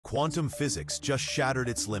Quantum physics just shattered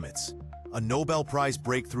its limits. A Nobel Prize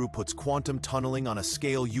breakthrough puts quantum tunneling on a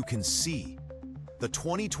scale you can see. The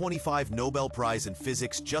 2025 Nobel Prize in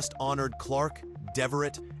Physics just honored Clarke,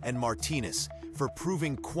 Devoret, and Martinis for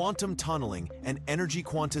proving quantum tunneling and energy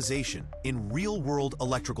quantization in real-world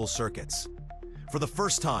electrical circuits. For the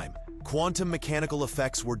first time, quantum mechanical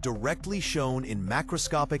effects were directly shown in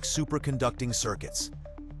macroscopic superconducting circuits,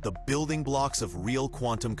 the building blocks of real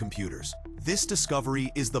quantum computers. This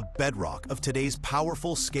discovery is the bedrock of today's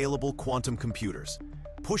powerful, scalable quantum computers,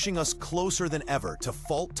 pushing us closer than ever to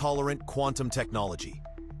fault-tolerant quantum technology.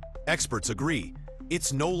 Experts agree,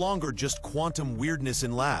 it's no longer just quantum weirdness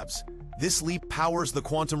in labs. This leap powers the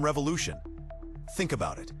quantum revolution. Think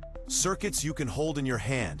about it. Circuits you can hold in your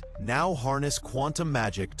hand now harness quantum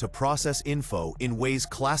magic to process info in ways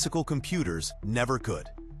classical computers never could.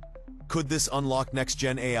 Could this unlock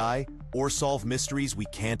next-gen AI or solve mysteries we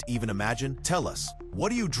can't even imagine? Tell us, what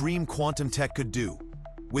do you dream quantum tech could do?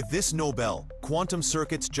 With this Nobel, quantum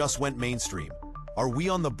circuits just went mainstream. Are we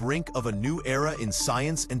on the brink of a new era in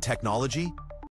science and technology?